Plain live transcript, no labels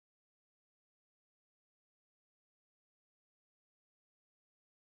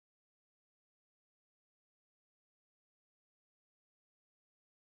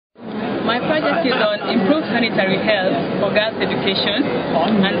My project is on improved sanitary health for girls' education,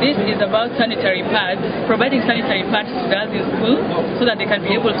 and this is about sanitary pads, providing sanitary pads to girls in school so that they can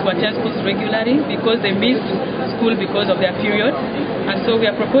be able to attend schools regularly because they missed school because of their period. And so we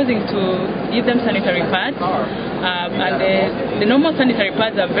are proposing to give them sanitary pads, and the normal sanitary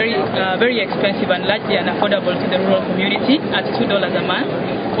pads are very expensive and largely unaffordable to the rural community at $2 a month.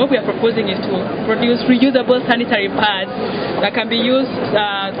 What we are proposing is to produce reusable sanitary pads that can be used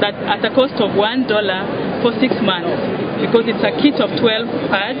at a cost of $1 for 6 months, because it's a kit of 12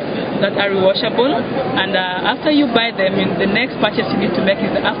 pads that are rewashable, and after you buy them, the next purchase you need to make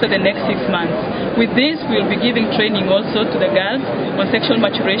is after the next 6 months. With this, we'll be giving training also to the girls on sexual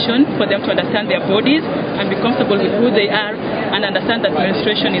maturation for them to understand their bodies and be comfortable with who they are and understand that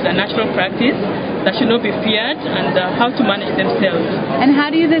menstruation is a natural practice that should not be feared, and how to manage themselves. And how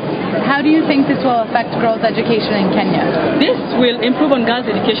do you think this will affect girls' education in Kenya? This will improve on girls'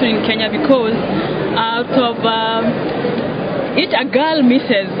 education in Kenya because out of a girl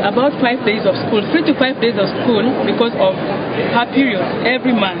misses about 5 days of school, 3 to 5 days of school because of her period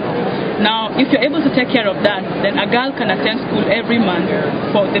every month. Now, if you're able to take care of that, then a girl can attend school every month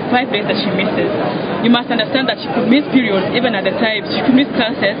for the 5 days that she misses. You must understand that she could miss periods even at the time, she could miss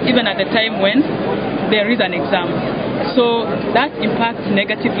classes even at the time when there is an exam. So that impacts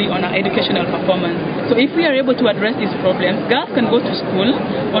negatively on our educational performance. So if we are able to address these problems, girls can go to school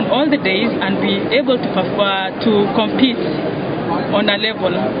on all the days and be able to compete on a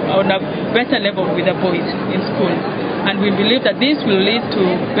better level with the boys in school. And we believe that this will lead to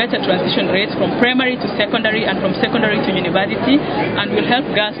better transition rates from primary to secondary and from secondary to university, and will help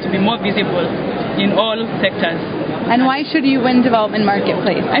girls to be more visible in all sectors. And why should you win Development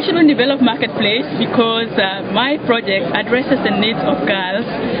Marketplace? I should win Development Marketplace because my project addresses the needs of girls,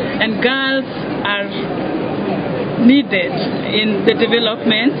 and girls are needed in the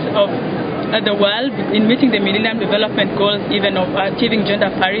development of the world, in meeting the Millennium Development Goals, even of achieving gender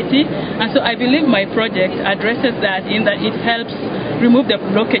parity. And so I believe my project addresses that, in that it helps remove the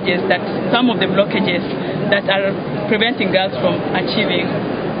blockages, some of the blockages that are preventing girls from achieving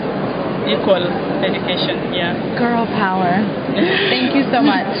equal education. Yeah. Girl power. Thank you so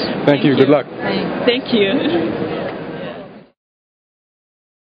much. Thank you. Good luck. Thank you.